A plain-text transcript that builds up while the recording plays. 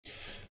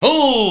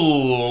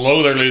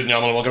Hello there, ladies and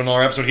gentlemen. Welcome to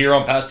another episode here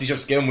on Pastiche of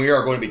Skim. We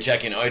are going to be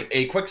checking out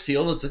a quick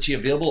sale that's actually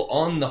available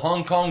on the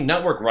Hong Kong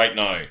network right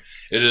now.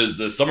 It is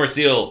the summer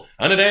sale,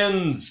 and it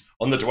ends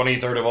on the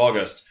 23rd of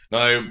August.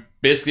 Now,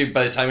 basically,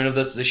 by the timing of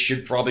this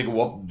should probably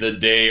go up the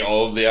day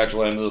of the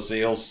actual end of the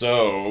sale.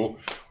 So,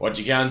 what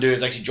you can do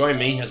is actually join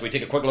me as we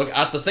take a quick look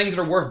at the things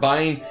that are worth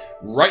buying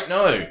right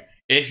now,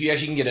 if you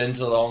actually can get into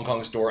the Hong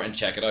Kong store and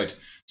check it out.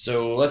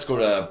 So let's go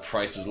to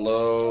prices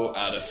low,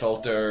 add a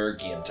filter,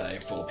 game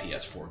type, full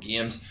PS4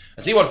 games,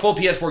 and see what full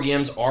PS4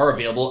 games are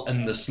available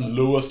in the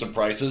lowest of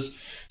prices.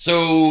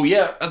 So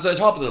yeah, at the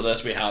top of the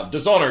list we have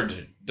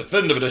Dishonored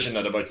Definitive Edition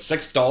at about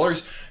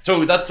 $6.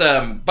 So that's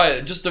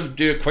just to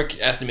do a quick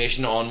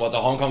estimation on what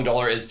the Hong Kong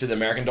dollar is to the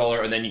American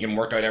dollar, and then you can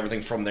work out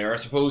everything from there, I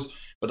suppose.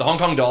 But the Hong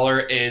Kong dollar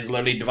is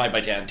literally divided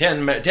by 10.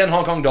 10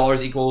 Hong Kong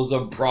dollars equals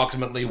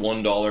approximately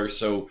 $1.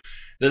 So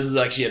this is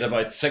actually at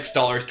about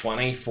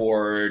 $6.20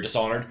 for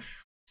Dishonored,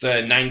 the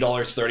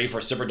 $9.30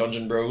 for Super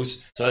Dungeon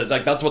Bros. So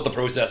like that's what the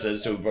process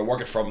is. So we're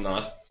working from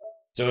that.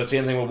 So the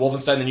same thing with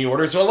Wolfenstein: The New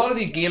Order. So a lot of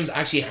these games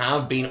actually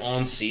have been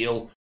on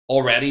sale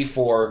already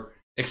for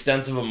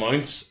extensive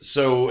amounts.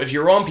 So if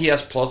you're on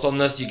PS Plus on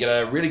this, you get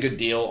a really good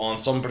deal on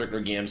some particular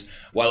games,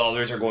 while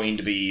others are going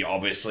to be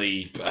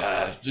obviously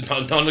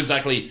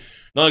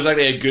not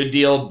exactly a good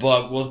deal,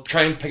 but we'll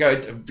try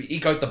and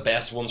eke out the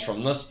best ones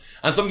from this.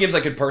 And some games I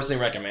could personally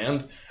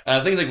recommend.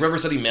 Things like River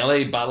City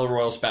Melee Battle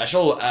Royale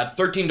Special at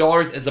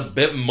 $13 is a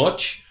bit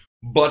much,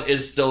 but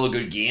is still a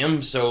good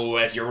game. So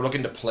if you're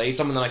looking to play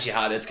something that actually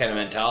had its kind of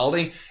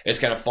mentality, it's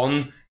kind of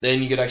fun,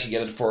 then you could actually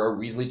get it for a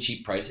reasonably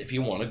cheap price if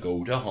you want to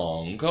go to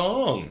Hong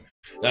Kong.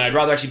 Now, I'd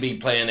rather actually be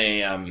playing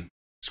a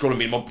scroll and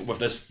beat 'em up with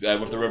this,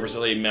 with the River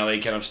City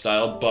Melee kind of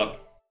style, but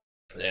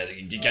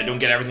you don't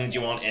get everything that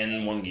you want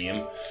in one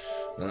game.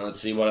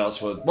 Let's see what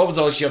else. What was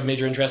actually of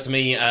major interest to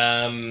me?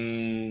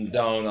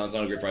 No, that's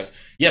not a great price.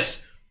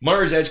 Yes,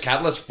 Mirror's Edge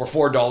Catalyst for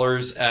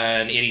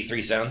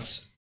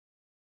 $4.83.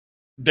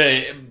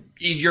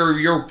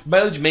 Your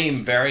mileage may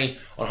vary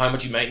on how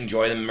much you might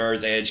enjoy the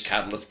Mirror's Edge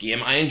Catalyst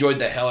game. I enjoyed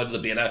the hell out of the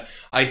beta.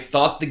 I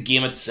thought the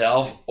game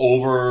itself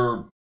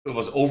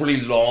was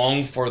overly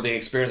long for the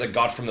experience I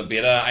got from the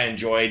beta. I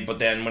enjoyed, but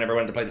then whenever I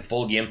went to play the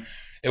full game,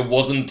 it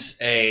wasn't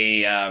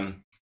a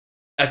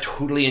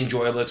totally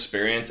enjoyable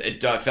experience.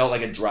 It felt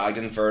like it dragged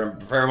in fair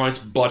amounts,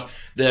 but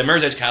the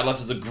Mirror's Edge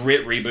Catalyst is a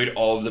great reboot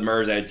of the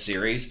Mirror's Edge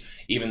series,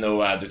 even though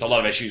there's a lot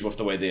of issues with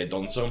the way they had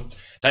done so.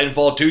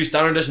 Titanfall 2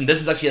 Standard Edition. This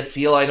is actually a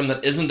sale item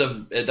that isn't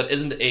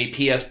a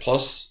PS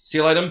Plus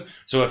sale item.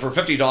 So for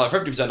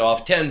 $50%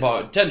 off,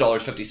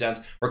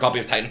 $10.50 for a copy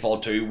of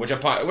Titanfall 2, which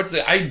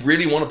I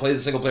really want to play the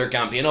single player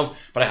campaign of,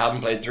 but I haven't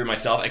played through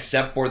myself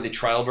except for the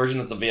trial version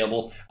that's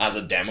available as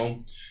a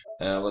demo.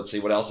 Let's see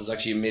what else is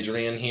actually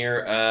majorly in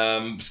here.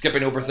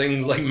 Skipping over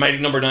things like Mighty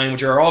Number 9,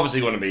 which are obviously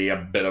going to be a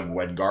bit of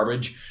wet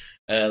garbage.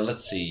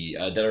 Let's see.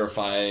 Dead or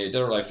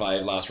Alive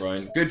 5 last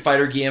round. Good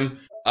fighter game.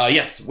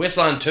 Yes,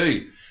 Wasteland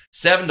 2.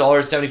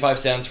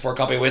 $7.75 for a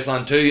copy of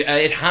Wasteland 2.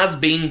 It has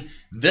been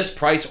this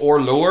price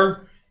or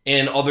lower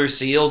in other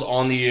sales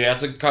on the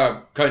US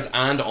accounts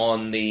and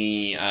on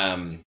the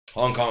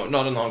Hong Kong,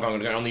 not on the Hong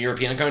Kong account, on the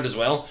European account as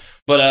well.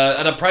 But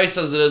at a price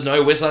as it is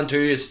now, Wasteland 2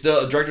 is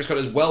still, Director's Cut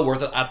is well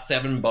worth it at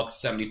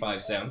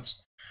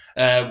 $7.75.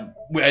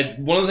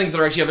 One of the things that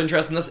are actually of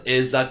interest in this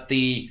is that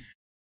the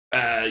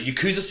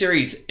Yakuza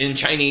series in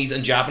Chinese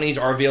and Japanese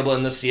are available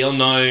in this sale.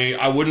 Now,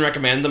 I wouldn't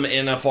recommend them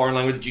in a foreign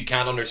language that you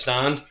can't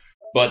understand,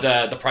 but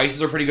the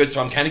prices are pretty good,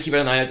 so I'm kind of keeping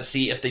an eye out to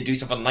see if they do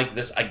something like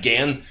this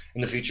again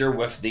in the future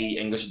with the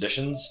English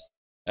editions.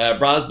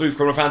 Brass Booth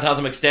Chrono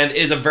Phantasm Extend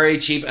is a very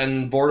cheap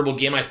and boardable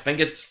game. I think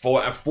it's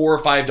 $4 or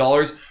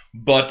 $5,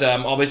 but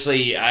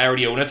obviously I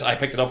already own it. I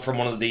picked it up from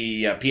one of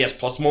the PS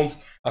Plus months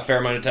a fair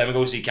amount of time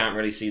ago, so you can't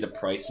really see the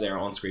price there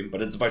on screen,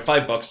 but it's about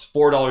 $5,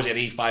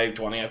 $4.80,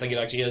 $5.20 I think it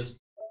actually is.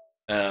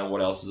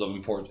 What else is of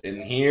import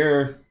in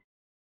here?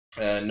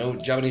 No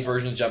Japanese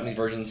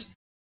versions.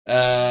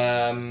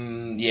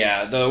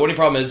 Yeah, the only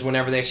problem is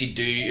whenever you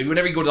go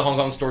to the Hong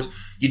Kong stores,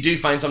 you do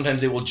find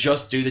sometimes they will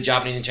just do the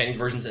Japanese and Chinese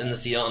versions in the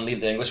sale and leave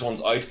the English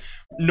ones out.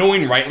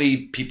 Knowing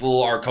rightly,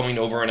 people are coming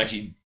over and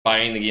actually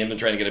buying the game and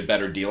trying to get a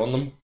better deal on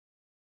them.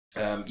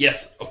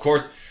 Yes, of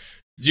course,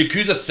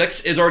 Yakuza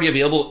 6 is already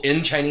available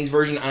in Chinese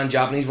version and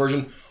Japanese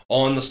version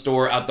on the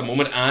store at the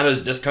moment, and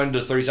is discounted to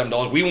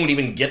 $37. We won't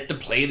even get to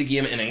play the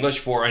game in English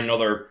for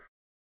another,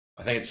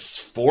 I think it's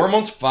 4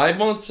 months, 5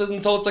 months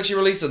until it's actually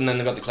released, and then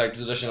they've got the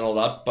collector's edition and all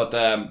that. But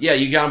yeah,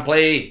 you can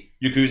play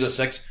Yakuza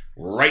 6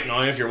 right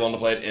now if you're willing to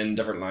play it in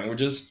different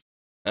languages.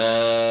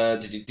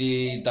 That's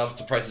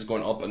the prices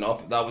going up and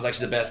up. That was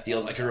actually the best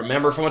deals I could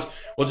remember from it.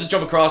 We'll just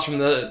jump across from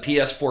the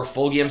PS4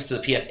 full games to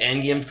the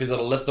PSN games, because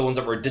it'll list the ones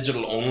that were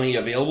digital only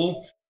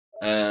available.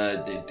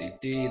 There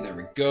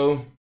we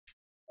go.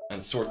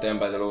 and sort them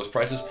by the lowest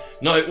prices.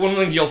 Now, one of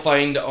the things you'll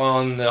find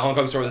on the Hong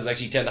Kong store is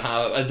actually tend to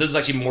have, this is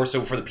actually more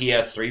so for the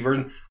PS3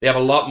 version, they have a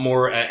lot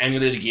more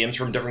emulated games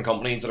from different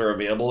companies that are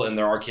available in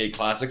their arcade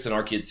classics and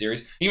arcade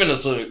series. Even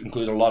this will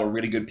include a lot of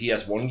really good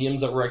PS1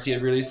 games that were actually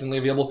recently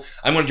available.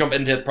 I'm going to jump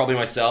into it probably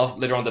myself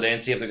later on today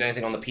and see if there's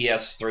anything on the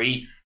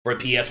PS3 for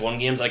PS1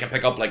 games I can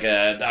pick up. Like,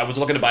 I was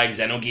looking to buy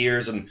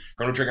Xenogears and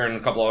Chrono Trigger and a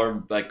couple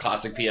other like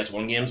classic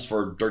PS1 games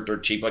for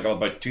dirt cheap, like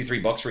about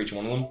 $2-3 for each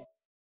one of them.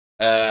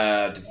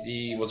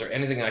 Was there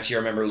anything actually I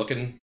remember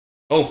looking?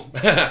 Oh,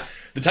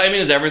 the timing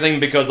is everything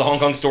because the Hong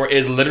Kong store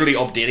is literally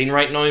updating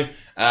right now.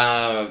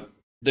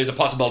 There's a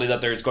possibility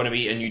that there's going to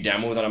be a new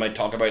demo that I might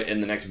talk about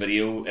in the next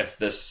video if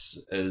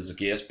this is the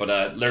case.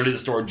 But literally the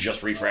store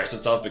just refreshed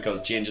itself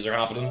because changes are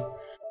happening.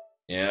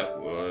 Yeah,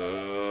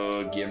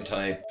 game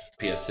type,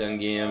 PSN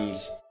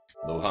games,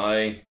 low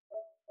high.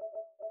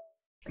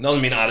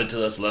 Nothing being added to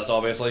this list,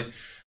 obviously.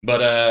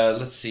 But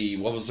let's see,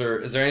 what was there?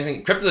 Is there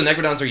anything? Crypt of the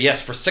Necrodancer,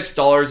 yes, for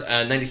 $6.96.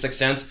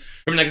 Crypt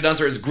of the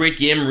Necrodancer is a great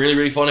game, really,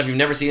 really fun. If you've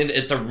never seen it,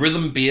 it's a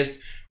rhythm-based,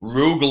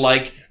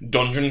 roguelike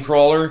dungeon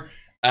crawler.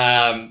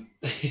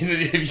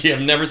 If you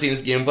have never seen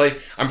this gameplay,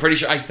 I'm pretty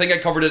sure, I think I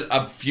covered it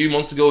a few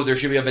months ago. There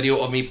should be a video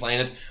of me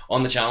playing it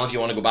on the channel if you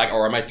want to go back,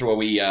 or I might throw a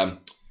wee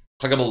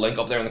clickable link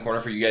up there in the corner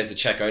for you guys to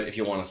check out if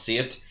you want to see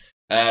it.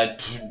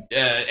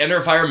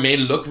 Ender Fire may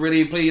look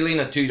really appealing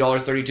at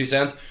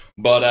 $2.32,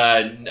 but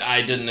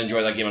I didn't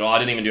enjoy that game at all. I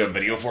didn't even do a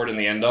video for it in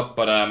the end up,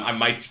 but I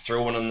might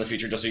throw one in the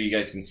future just so you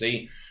guys can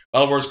see.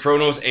 Battle Wars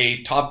Chronos,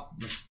 a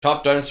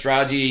top-down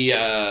strategy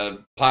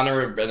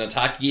planner and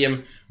attack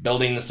game,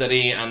 building the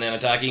city and then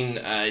attacking.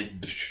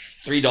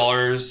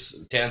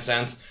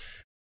 $3.10.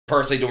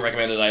 Personally, don't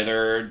recommend it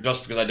either,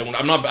 just because I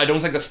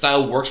don't think the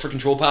style works for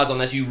control pads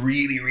unless you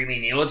really, really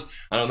nail it.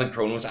 I don't think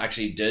Chronos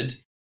actually did.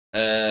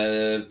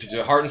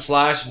 Heart and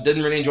Slash,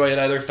 didn't really enjoy it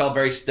either. Felt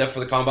very stiff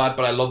for the combat,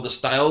 but I love the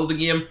style of the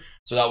game,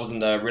 so that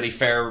wasn't a really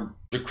fair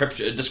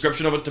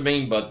description of it to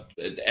me. But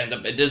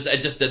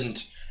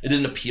it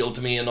didn't appeal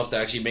to me enough to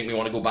actually make me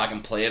want to go back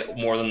and play it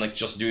more than like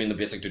just doing the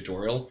basic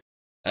tutorial.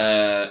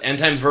 End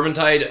Times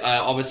Vermintide,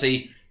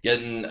 obviously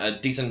getting a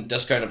decent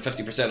discount of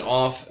 50%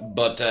 off,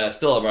 but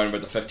still around about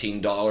the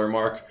 $15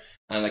 mark.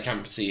 And I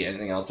can't see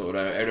anything else that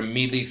I would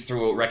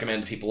immediately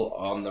recommend to people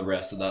on the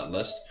rest of that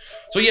list.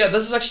 So yeah,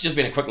 this has actually just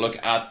been a quick look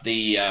at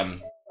the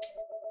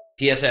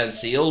PSN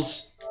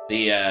sales.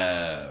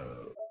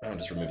 I'll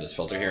just remove this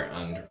filter here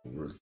and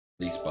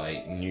release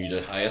by new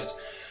to highest.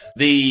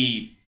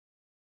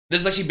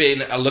 This has actually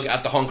been a look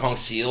at the Hong Kong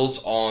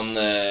sales on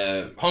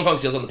the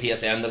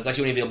PSN. That's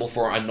actually only available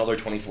for another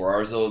 24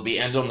 hours. It'll be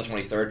ended on the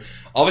 23rd.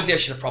 Obviously, I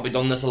should have probably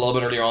done this a little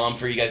bit earlier on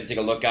for you guys to take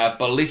a look at,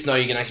 but at least now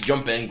you can actually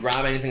jump in,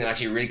 grab anything that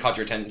actually really caught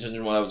your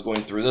attention while I was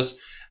going through this.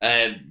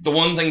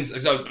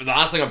 The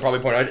last thing I'll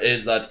probably point out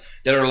is that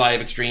Dead or Alive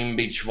Extreme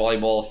Beach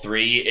Volleyball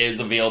 3 is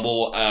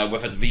available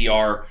with its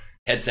VR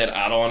headset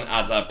add-on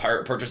as a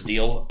purchase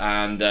deal,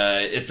 and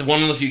it's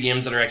one of the few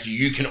games that are actually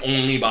you can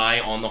only buy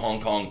on the Hong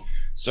Kong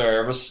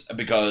service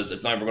because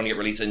it's never going to get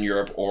released in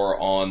Europe or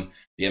on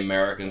the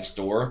American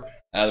store.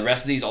 The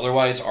rest of these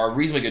otherwise are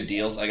reasonably good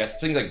deals. Like I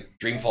think like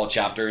Dreamfall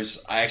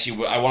Chapters, I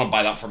want to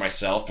buy that for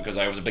myself because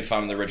I was a big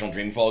fan of the original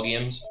Dreamfall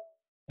games.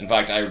 In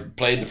fact, I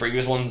played the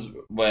previous ones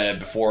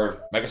before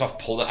Microsoft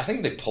pulled it. I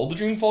think they pulled the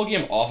Dreamfall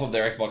game off of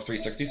their Xbox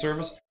 360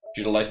 service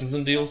due to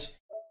licensing deals.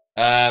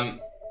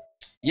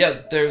 Yeah,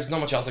 there's not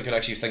much else I could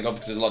actually think of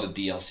because there's a lot of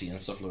DLC and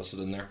stuff listed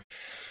in there.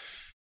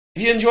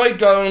 If you enjoyed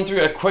going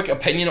through a quick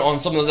opinion on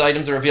some of the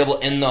items that are available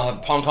in the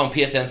Hong Kong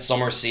PSN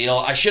Summer Sale,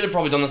 I should have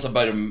probably done this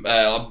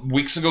about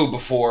weeks ago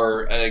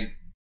before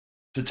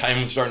the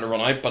time was starting to run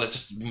out, but it's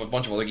just a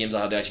bunch of other games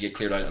I had to actually get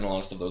cleared out and a lot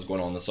of stuff that was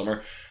going on this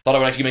summer. Thought I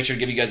would actually make sure to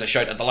give you guys a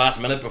shout at the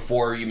last minute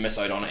before you miss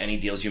out on any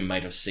deals you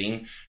might have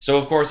seen. So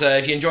of course,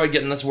 if you enjoyed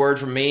getting this word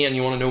from me and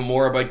you want to know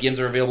more about games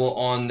that are available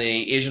on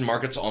the Asian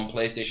markets on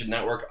PlayStation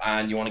Network,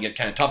 and you want to get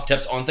kind of top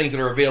tips on things that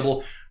are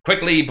available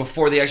quickly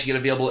before they actually get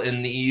available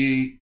in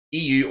the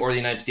EU or the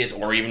United States,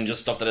 or even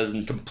just stuff that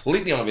isn't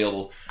completely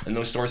unavailable in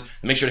those stores,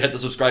 make sure to hit the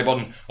subscribe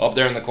button up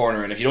there in the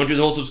corner. And if you don't do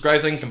the whole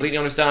subscribe thing, completely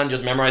understand,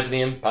 just memorize the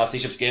name,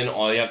 Pastiche of Skin.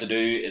 All you have to do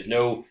is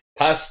know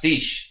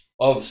Pastiche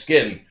of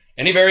Skin.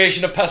 Any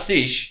variation of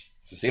pastiche,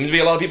 so it seems to be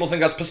a lot of people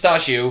think that's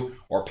pistachio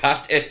or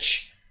past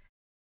itch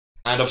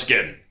and of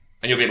skin,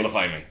 and you'll be able to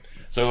find me.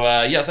 So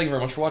yeah, thank you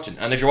very much for watching.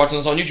 And if you're watching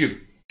this on YouTube,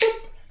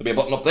 there'll be a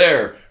button up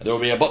there, there will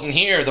be a button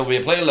here, there will be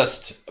a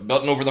playlist, a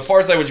button over the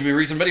far side which will be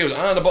recent videos,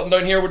 and a button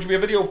down here which will be a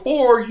video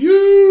for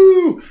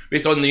you!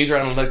 Based on the user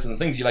analytics and the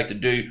things you like to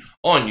do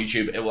on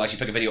YouTube, it will actually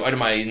pick a video out of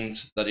mine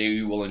that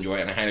you will enjoy,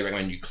 and I highly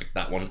recommend you click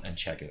that one and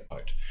check it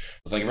out.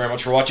 So thank you very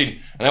much for watching,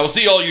 and I will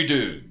see all you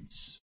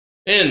dudes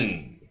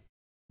in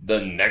the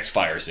next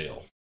fire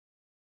sale.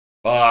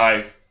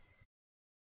 Bye!